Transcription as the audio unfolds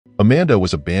Amanda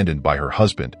was abandoned by her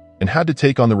husband and had to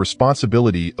take on the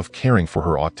responsibility of caring for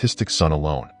her autistic son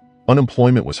alone.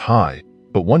 Unemployment was high,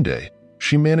 but one day,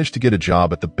 she managed to get a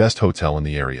job at the best hotel in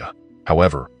the area.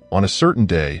 However, on a certain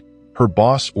day, her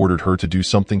boss ordered her to do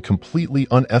something completely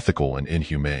unethical and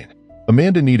inhumane.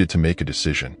 Amanda needed to make a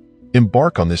decision.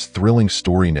 Embark on this thrilling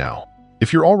story now.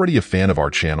 If you're already a fan of our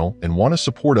channel and want to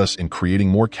support us in creating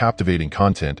more captivating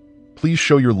content, please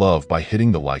show your love by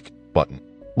hitting the like button.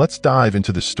 Let's dive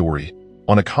into the story.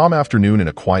 On a calm afternoon in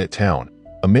a quiet town,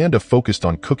 Amanda focused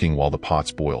on cooking while the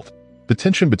pots boiled. The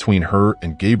tension between her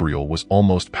and Gabriel was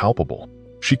almost palpable.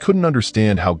 She couldn't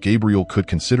understand how Gabriel could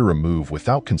consider a move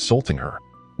without consulting her.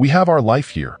 We have our life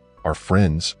here, our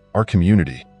friends, our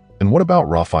community. And what about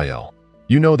Raphael?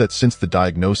 You know that since the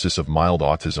diagnosis of mild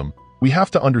autism, we have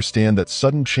to understand that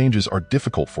sudden changes are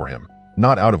difficult for him,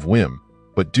 not out of whim,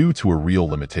 but due to a real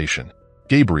limitation.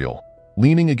 Gabriel,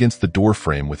 leaning against the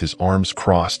doorframe with his arms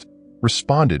crossed,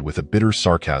 responded with a bitter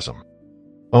sarcasm.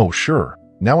 Oh, sure.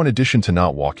 Now in addition to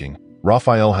not walking,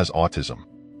 Raphael has autism.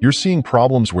 You're seeing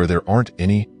problems where there aren't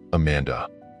any, Amanda.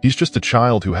 He's just a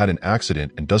child who had an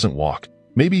accident and doesn't walk.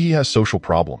 Maybe he has social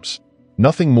problems.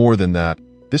 Nothing more than that.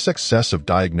 This excess of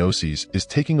diagnoses is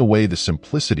taking away the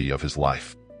simplicity of his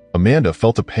life. Amanda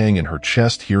felt a pang in her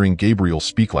chest hearing Gabriel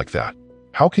speak like that.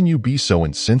 How can you be so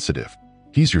insensitive?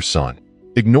 He's your son.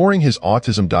 Ignoring his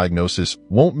autism diagnosis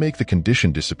won't make the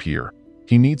condition disappear.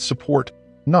 He needs support,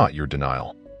 not your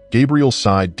denial. Gabriel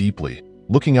sighed deeply,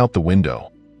 looking out the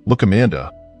window. Look,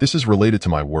 Amanda, this is related to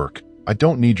my work. I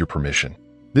don't need your permission.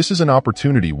 This is an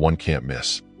opportunity one can't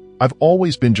miss. I've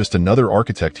always been just another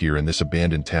architect here in this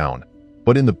abandoned town,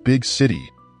 but in the big city,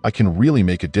 I can really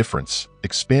make a difference,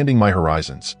 expanding my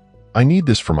horizons. I need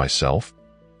this for myself.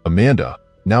 Amanda,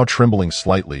 now trembling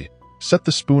slightly, set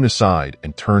the spoon aside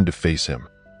and turned to face him.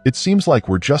 It seems like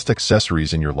we're just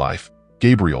accessories in your life.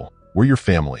 Gabriel, we're your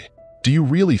family. Do you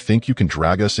really think you can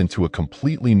drag us into a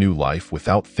completely new life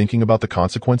without thinking about the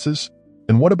consequences?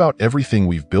 And what about everything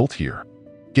we've built here?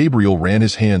 Gabriel ran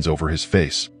his hands over his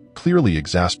face, clearly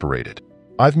exasperated.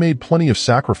 I've made plenty of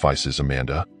sacrifices,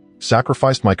 Amanda.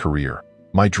 Sacrificed my career,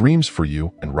 my dreams for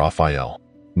you and Raphael.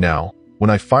 Now, when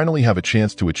I finally have a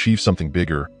chance to achieve something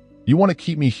bigger, you want to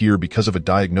keep me here because of a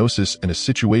diagnosis and a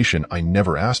situation I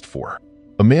never asked for.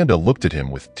 Amanda looked at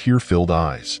him with tear-filled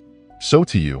eyes. So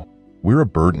to you, we're a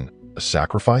burden, a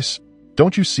sacrifice?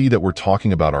 Don't you see that we're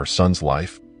talking about our son's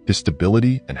life, his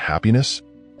stability and happiness?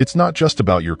 It's not just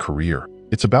about your career,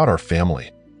 it's about our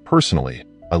family. Personally,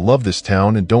 I love this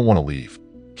town and don't want to leave.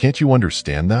 Can't you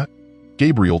understand that?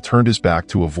 Gabriel turned his back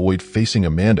to avoid facing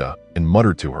Amanda and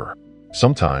muttered to her.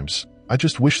 Sometimes, I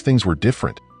just wish things were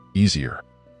different, easier.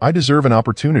 I deserve an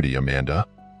opportunity, Amanda.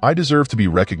 I deserve to be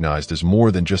recognized as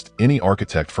more than just any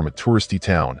architect from a touristy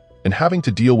town, and having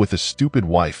to deal with a stupid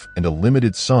wife and a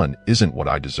limited son isn't what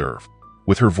I deserve.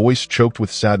 With her voice choked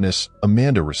with sadness,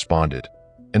 Amanda responded,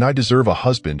 and I deserve a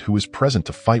husband who is present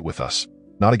to fight with us,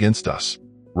 not against us.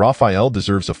 Raphael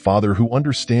deserves a father who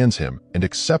understands him and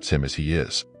accepts him as he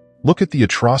is. Look at the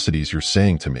atrocities you're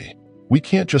saying to me. We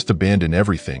can't just abandon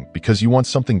everything because you want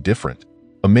something different.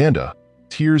 Amanda,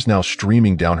 tears now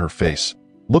streaming down her face,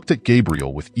 looked at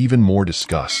Gabriel with even more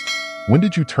disgust. When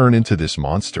did you turn into this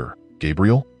monster,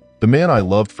 Gabriel? The man I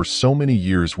loved for so many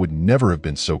years would never have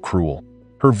been so cruel.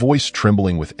 Her voice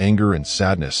trembling with anger and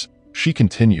sadness, she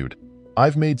continued,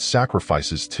 I've made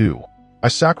sacrifices too. I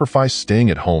sacrificed staying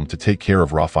at home to take care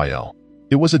of Raphael.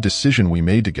 It was a decision we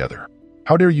made together.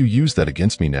 How dare you use that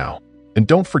against me now? And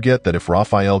don't forget that if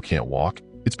Raphael can't walk,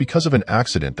 it's because of an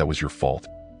accident that was your fault.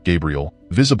 Gabriel,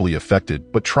 visibly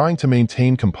affected but trying to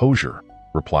maintain composure,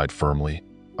 replied firmly.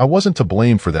 I wasn't to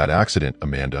blame for that accident,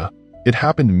 Amanda. It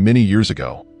happened many years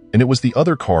ago, and it was the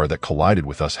other car that collided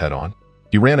with us head-on.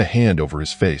 He ran a hand over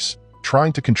his face,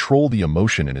 trying to control the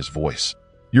emotion in his voice.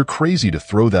 You're crazy to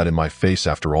throw that in my face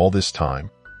after all this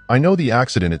time. I know the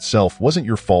accident itself wasn't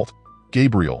your fault,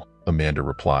 Gabriel, Amanda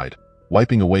replied,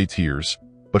 wiping away tears,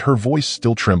 but her voice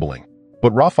still trembling.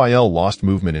 But Raphael lost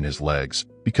movement in his legs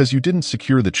because you didn't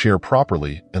secure the chair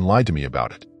properly and lied to me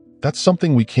about it. That's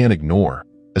something we can't ignore,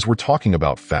 as we're talking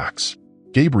about facts.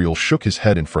 Gabriel shook his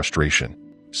head in frustration.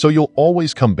 So you'll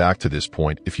always come back to this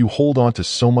point if you hold on to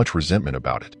so much resentment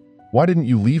about it. Why didn't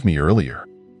you leave me earlier?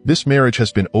 This marriage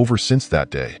has been over since that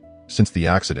day, since the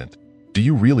accident. Do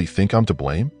you really think I'm to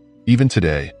blame? Even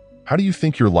today, how do you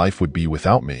think your life would be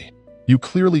without me? You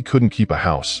clearly couldn't keep a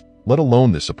house, let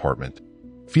alone this apartment.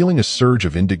 Feeling a surge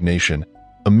of indignation,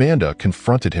 Amanda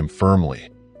confronted him firmly.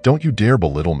 Don't you dare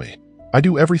belittle me. I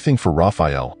do everything for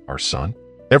Raphael, our son.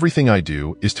 Everything I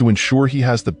do is to ensure he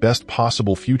has the best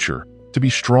possible future, to be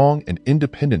strong and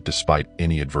independent despite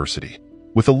any adversity.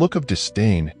 With a look of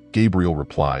disdain, Gabriel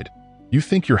replied, "You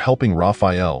think you're helping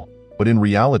Raphael, but in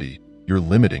reality, you're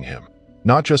limiting him.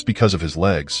 Not just because of his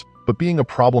legs, but being a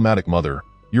problematic mother,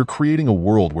 you're creating a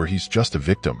world where he's just a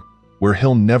victim, where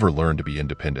he'll never learn to be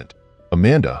independent."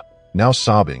 Amanda, now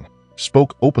sobbing,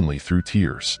 spoke openly through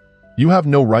tears. "You have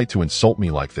no right to insult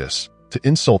me like this, to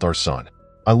insult our son.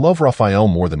 I love Raphael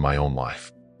more than my own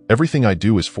life. Everything I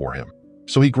do is for him,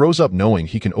 so he grows up knowing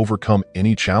he can overcome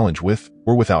any challenge with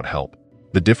or without help.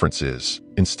 The difference is,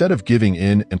 instead of giving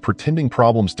in and pretending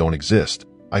problems don't exist,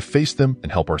 I face them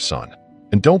and help our son.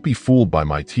 And don't be fooled by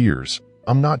my tears.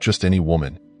 I'm not just any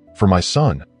woman. For my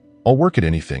son, I'll work at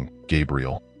anything,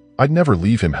 Gabriel. I'd never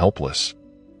leave him helpless."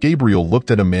 Gabriel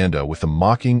looked at Amanda with a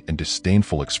mocking and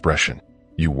disdainful expression.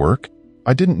 "You work?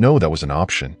 I didn't know that was an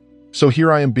option. So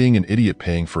here I am being an idiot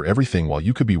paying for everything while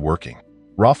you could be working.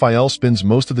 Raphael spends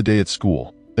most of the day at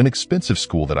school, an expensive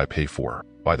school that I pay for,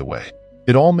 by the way.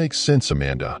 It all makes sense,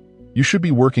 Amanda. You should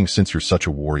be working since you're such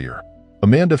a warrior."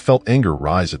 Amanda felt anger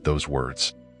rise at those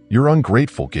words. "You're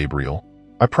ungrateful, Gabriel.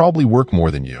 I probably work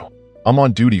more than you. I'm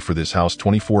on duty for this house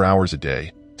 24 hours a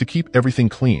day, to keep everything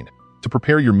clean, to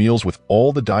prepare your meals with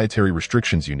all the dietary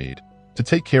restrictions you need, to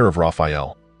take care of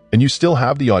Raphael. And you still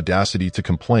have the audacity to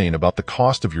complain about the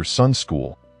cost of your son's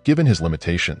school, given his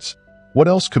limitations. What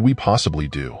else could we possibly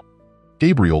do?"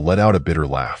 Gabriel let out a bitter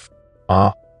laugh.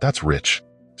 "Ah, that's rich.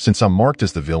 Since I'm marked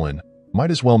as the villain, might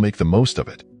as well make the most of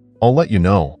it. I'll let you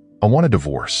know, I want a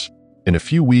divorce. In a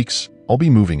few weeks, I'll be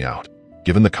moving out.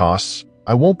 Given the costs,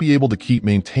 I won't be able to keep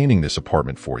maintaining this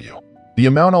apartment for you. The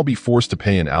amount I'll be forced to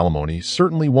pay in alimony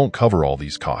certainly won't cover all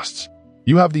these costs.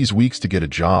 You have these weeks to get a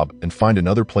job and find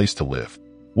another place to live.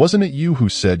 Wasn't it you who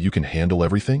said you can handle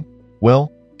everything?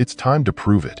 Well, it's time to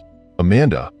prove it."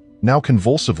 Amanda, now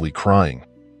convulsively crying,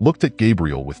 looked at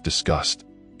Gabriel with disgust.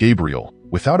 Gabriel,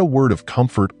 without a word of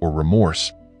comfort or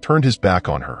remorse, turned his back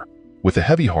on her. With a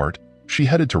heavy heart, she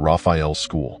headed to Raphael's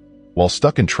school. While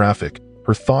stuck in traffic,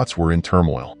 her thoughts were in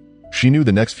turmoil. She knew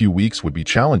the next few weeks would be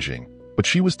challenging, but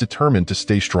she was determined to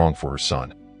stay strong for her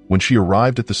son. When she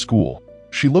arrived at the school,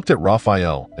 she looked at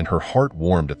Raphael and her heart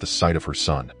warmed at the sight of her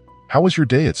son. "How was your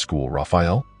day at school,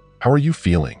 Raphael? How are you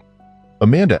feeling?"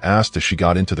 Amanda asked as she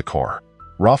got into the car.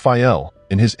 Raphael,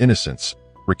 in his innocence,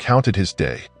 recounted his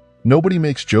day. "Nobody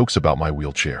makes jokes about my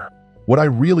wheelchair. What I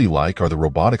really like are the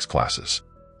robotics classes.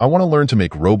 I want to learn to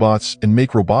make robots and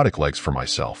make robotic legs for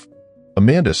myself."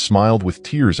 Amanda smiled with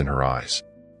tears in her eyes.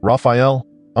 "Raphael,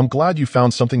 I'm glad you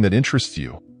found something that interests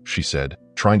you," she said,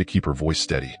 trying to keep her voice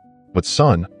steady. "But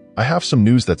son, I have some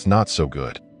news that's not so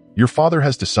good. Your father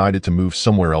has decided to move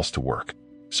somewhere else to work,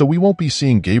 so we won't be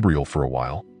seeing Gabriel for a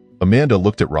while." Amanda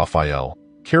looked at Raphael,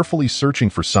 carefully searching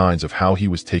for signs of how he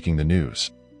was taking the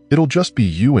news. "It'll just be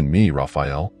you and me,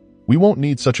 Raphael. We won't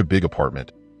need such a big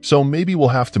apartment, so maybe we'll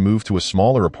have to move to a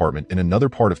smaller apartment in another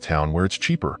part of town where it's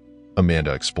cheaper,"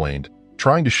 Amanda explained,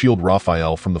 trying to shield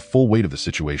Raphael from the full weight of the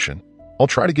situation. "I'll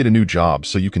try to get a new job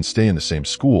so you can stay in the same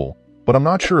school, but I'm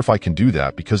not sure if I can do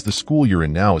that because the school you're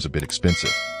in now is a bit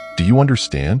expensive. Do you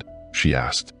understand?" she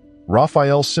asked.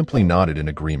 Raphael simply nodded in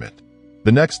agreement.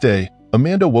 The next day,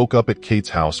 Amanda woke up at Kate's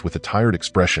house with a tired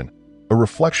expression, a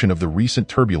reflection of the recent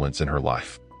turbulence in her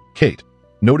life. Kate,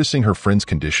 noticing her friend's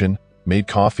condition, made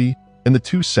coffee, and the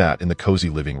two sat in the cozy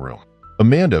living room.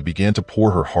 Amanda began to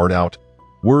pour her heart out,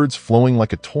 words flowing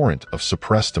like a torrent of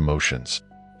suppressed emotions.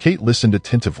 Kate listened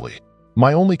attentively.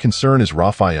 "My only concern is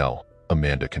Raphael,"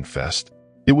 Amanda confessed.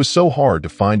 "It was so hard to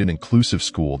find an inclusive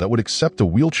school that would accept a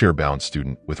wheelchair-bound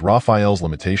student with Raphael's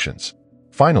limitations.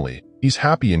 Finally, he's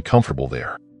happy and comfortable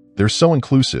there. They're so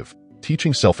inclusive,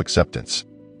 teaching self-acceptance.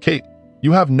 Kate,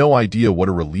 you have no idea what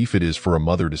a relief it is for a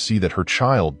mother to see that her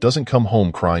child doesn't come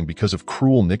home crying because of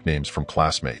cruel nicknames from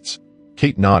classmates."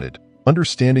 Kate nodded,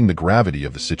 understanding the gravity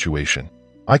of the situation.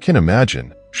 "I can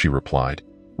imagine," she replied.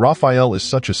 "Raphael is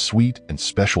such a sweet and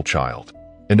special child.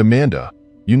 And Amanda,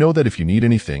 you know that if you need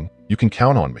anything, you can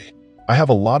count on me. I have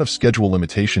a lot of schedule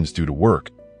limitations due to work,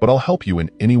 but I'll help you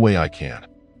in any way I can."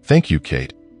 "Thank you,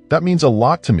 Kate. That means a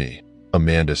lot to me,"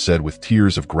 Amanda said with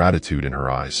tears of gratitude in her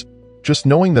eyes. "Just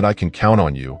knowing that I can count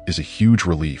on you is a huge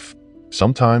relief.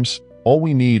 Sometimes, all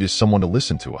we need is someone to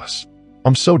listen to us.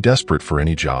 I'm so desperate for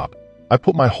any job. I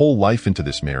put my whole life into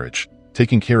this marriage,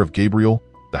 taking care of Gabriel,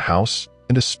 the house,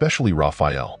 and especially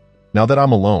Raphael. Now that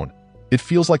I'm alone, it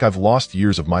feels like I've lost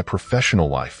years of my professional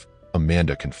life,"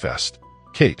 Amanda confessed.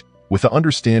 Kate, with an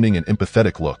understanding and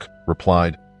empathetic look,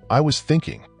 replied, "I was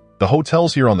thinking, the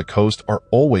hotels here on the coast are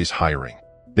always hiring.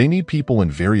 They need people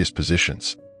in various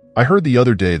positions. I heard the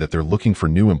other day that they're looking for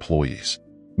new employees.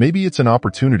 Maybe it's an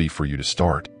opportunity for you to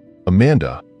start."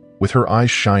 Amanda, with her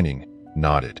eyes shining,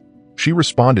 nodded. She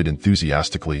responded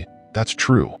enthusiastically, That's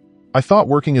true. I thought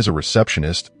working as a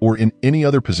receptionist or in any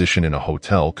other position in a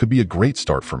hotel could be a great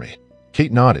start for me.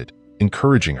 Kate nodded,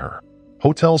 encouraging her.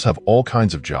 Hotels have all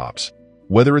kinds of jobs.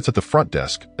 Whether it's at the front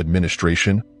desk,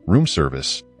 administration, room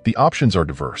service, the options are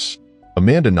diverse.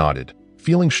 Amanda nodded,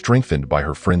 feeling strengthened by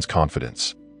her friend's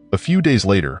confidence. A few days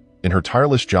later, in her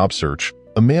tireless job search,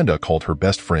 Amanda called her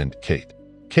best friend, Kate.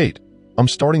 Kate, I'm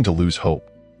starting to lose hope.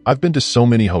 I've been to so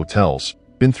many hotels,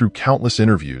 been through countless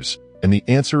interviews, and the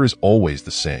answer is always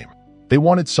the same. They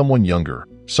wanted someone younger,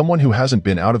 someone who hasn't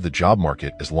been out of the job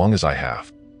market as long as I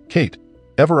have. Kate,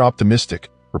 ever optimistic,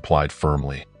 replied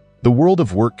firmly. The world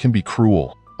of work can be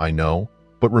cruel, I know,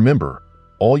 but remember,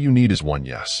 all you need is one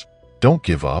yes. Don't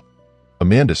give up.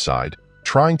 Amanda sighed,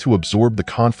 trying to absorb the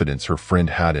confidence her friend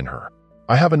had in her.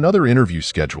 I have another interview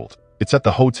scheduled. It's at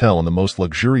the hotel in the most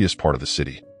luxurious part of the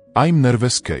city. I'm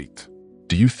nervous, Kate.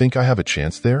 Do you think I have a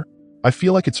chance there? I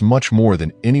feel like it's much more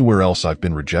than anywhere else I've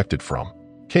been rejected from.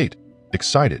 Kate,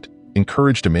 excited,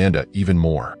 encouraged Amanda even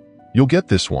more. You'll get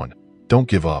this one. Don't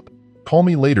give up. Call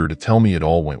me later to tell me it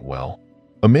all went well.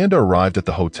 Amanda arrived at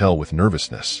the hotel with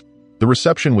nervousness. The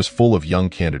reception was full of young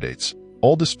candidates,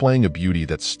 all displaying a beauty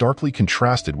that starkly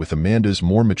contrasted with Amanda's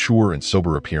more mature and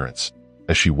sober appearance.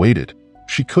 As she waited,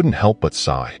 she couldn't help but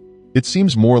sigh. It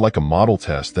seems more like a model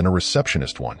test than a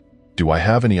receptionist one. Do I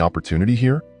have any opportunity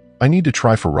here? I need to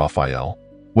try for Raphael.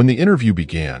 When the interview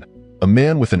began, a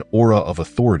man with an aura of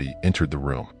authority entered the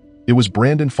room. It was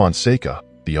Brandon Fonseca,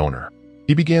 the owner.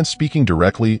 He began speaking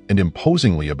directly and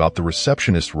imposingly about the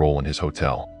receptionist role in his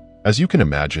hotel. As you can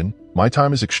imagine, my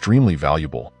time is extremely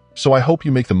valuable, so I hope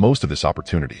you make the most of this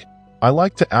opportunity. I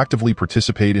like to actively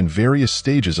participate in various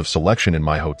stages of selection in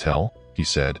my hotel, he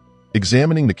said,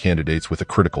 examining the candidates with a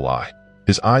critical eye.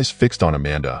 His eyes fixed on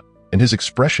Amanda, and his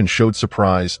expression showed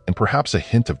surprise and perhaps a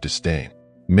hint of disdain.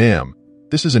 Ma'am,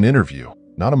 this is an interview,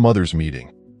 not a mother's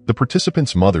meeting. The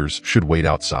participants' mothers should wait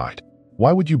outside.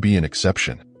 Why would you be an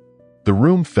exception? The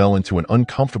room fell into an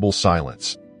uncomfortable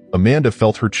silence. Amanda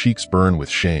felt her cheeks burn with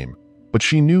shame, but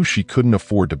she knew she couldn't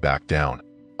afford to back down.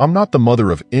 I'm not the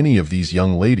mother of any of these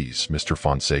young ladies, Mr.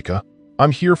 Fonseca.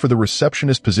 I'm here for the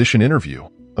receptionist position interview,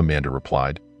 Amanda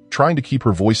replied, trying to keep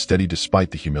her voice steady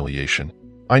despite the humiliation.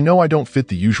 I know I don't fit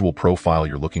the usual profile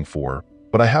you're looking for,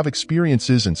 but I have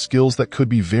experiences and skills that could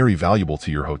be very valuable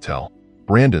to your hotel.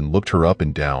 Brandon looked her up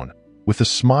and down, with a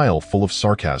smile full of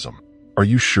sarcasm. Are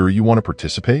you sure you want to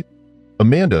participate?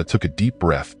 Amanda took a deep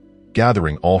breath,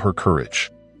 gathering all her courage.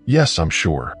 Yes, I'm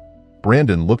sure.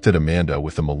 Brandon looked at Amanda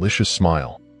with a malicious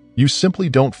smile. You simply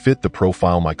don't fit the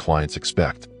profile my clients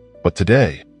expect. But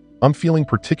today, I'm feeling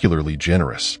particularly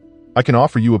generous. I can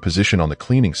offer you a position on the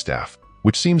cleaning staff,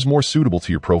 which seems more suitable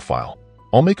to your profile.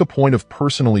 I'll make a point of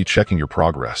personally checking your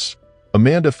progress.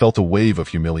 Amanda felt a wave of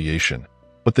humiliation,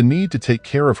 but the need to take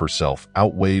care of herself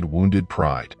outweighed wounded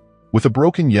pride. With a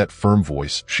broken yet firm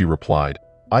voice, she replied,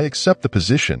 I accept the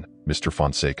position, Mr.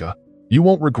 Fonseca. You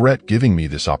won't regret giving me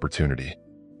this opportunity.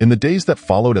 In the days that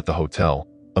followed at the hotel,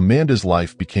 Amanda's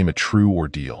life became a true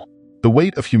ordeal. The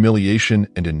weight of humiliation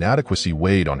and inadequacy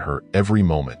weighed on her every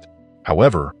moment.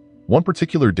 However, one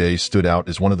particular day stood out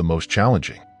as one of the most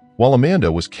challenging. While Amanda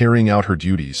was carrying out her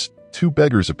duties, two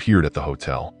beggars appeared at the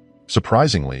hotel.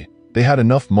 Surprisingly, they had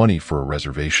enough money for a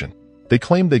reservation. They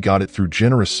claimed they got it through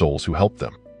generous souls who helped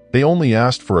them. They only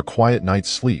asked for a quiet night's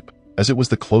sleep, as it was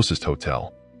the closest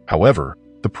hotel. However,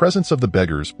 the presence of the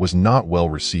beggars was not well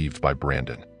received by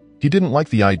Brandon. He didn't like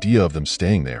the idea of them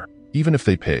staying there, even if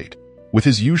they paid. With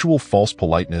his usual false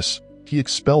politeness, he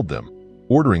expelled them,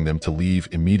 ordering them to leave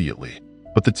immediately.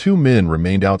 But the two men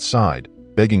remained outside,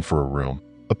 begging for a room,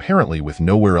 apparently with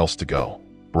nowhere else to go.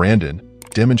 Brandon,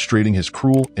 demonstrating his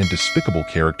cruel and despicable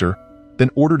character, then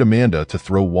ordered Amanda to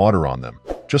throw water on them,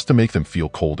 just to make them feel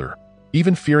colder.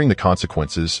 Even fearing the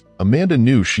consequences, Amanda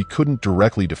knew she couldn't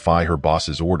directly defy her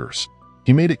boss's orders.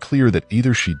 He made it clear that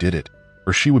either she did it,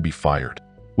 or she would be fired.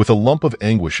 With a lump of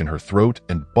anguish in her throat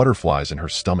and butterflies in her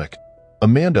stomach,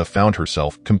 Amanda found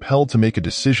herself compelled to make a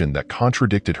decision that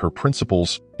contradicted her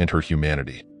principles and her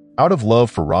humanity. Out of love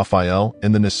for Raphael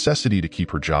and the necessity to keep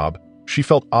her job, she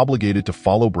felt obligated to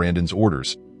follow Brandon's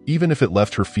orders, even if it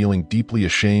left her feeling deeply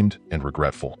ashamed and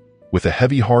regretful. With a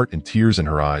heavy heart and tears in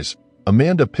her eyes,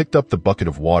 Amanda picked up the bucket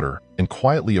of water and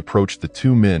quietly approached the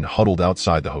two men huddled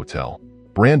outside the hotel.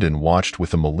 Brandon watched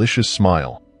with a malicious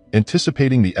smile,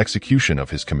 anticipating the execution of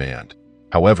his command.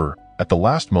 However, at the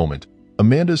last moment,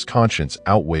 Amanda's conscience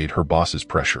outweighed her boss's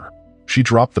pressure. She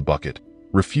dropped the bucket,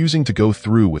 refusing to go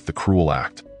through with the cruel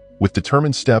act. With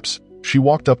determined steps, she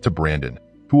walked up to Brandon,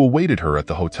 who awaited her at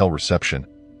the hotel reception,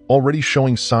 already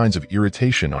showing signs of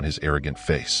irritation on his arrogant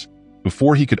face.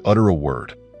 Before he could utter a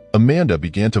word, Amanda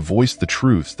began to voice the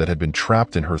truths that had been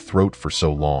trapped in her throat for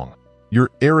so long.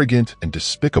 "You're arrogant and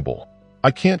despicable.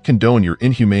 I can't condone your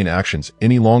inhumane actions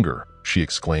any longer," she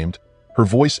exclaimed, her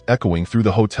voice echoing through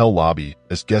the hotel lobby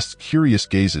as guests' curious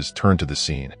gazes turned to the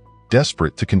scene.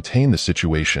 Desperate to contain the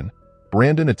situation,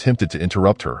 Brandon attempted to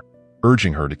interrupt her,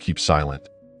 urging her to keep silent.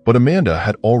 But Amanda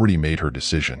had already made her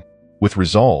decision. With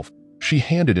resolve, she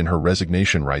handed in her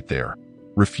resignation right there,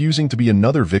 refusing to be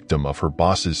another victim of her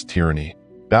boss's tyranny.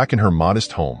 Back in her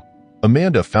modest home,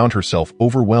 Amanda found herself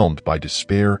overwhelmed by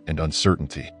despair and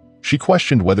uncertainty. She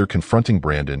questioned whether confronting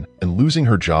Brandon and losing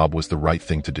her job was the right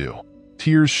thing to do.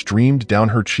 Tears streamed down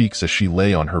her cheeks as she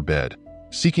lay on her bed,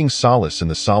 seeking solace in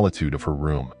the solitude of her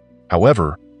room.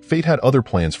 However, fate had other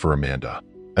plans for Amanda.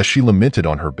 As she lamented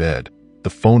on her bed, the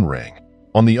phone rang.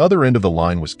 On the other end of the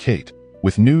line was Kate,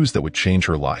 with news that would change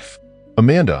her life.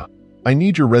 "Amanda, I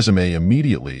need your resume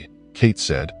immediately," Kate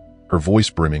said, her voice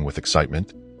brimming with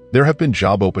excitement. "There have been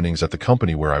job openings at the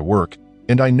company where I work,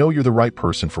 and I know you're the right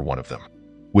person for one of them."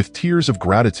 With tears of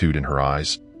gratitude in her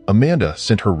eyes, Amanda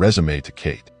sent her resume to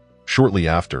Kate. Shortly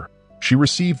after, she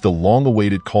received the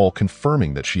long-awaited call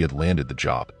confirming that she had landed the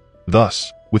job.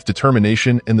 Thus, with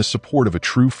determination and the support of a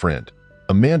true friend,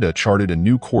 Amanda charted a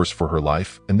new course for her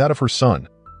life and that of her son,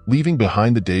 leaving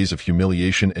behind the days of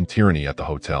humiliation and tyranny at the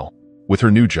hotel. With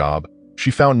her new job,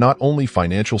 she found not only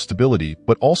financial stability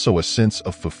but also a sense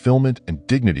of fulfillment and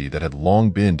dignity that had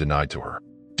long been denied to her.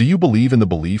 Do you believe in the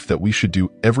belief that we should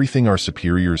do everything our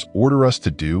superiors order us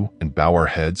to do and bow our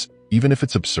heads, even if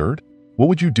it's absurd? What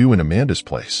would you do in Amanda's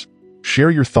place?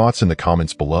 Share your thoughts in the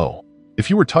comments below. If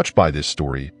you were touched by this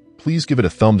story, please give it a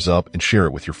thumbs up and share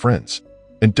it with your friends.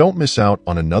 And don't miss out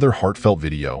on another heartfelt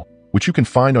video, which you can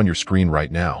find on your screen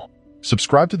right now.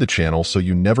 Subscribe to the channel so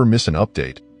you never miss an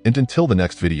update, and until the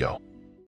next video.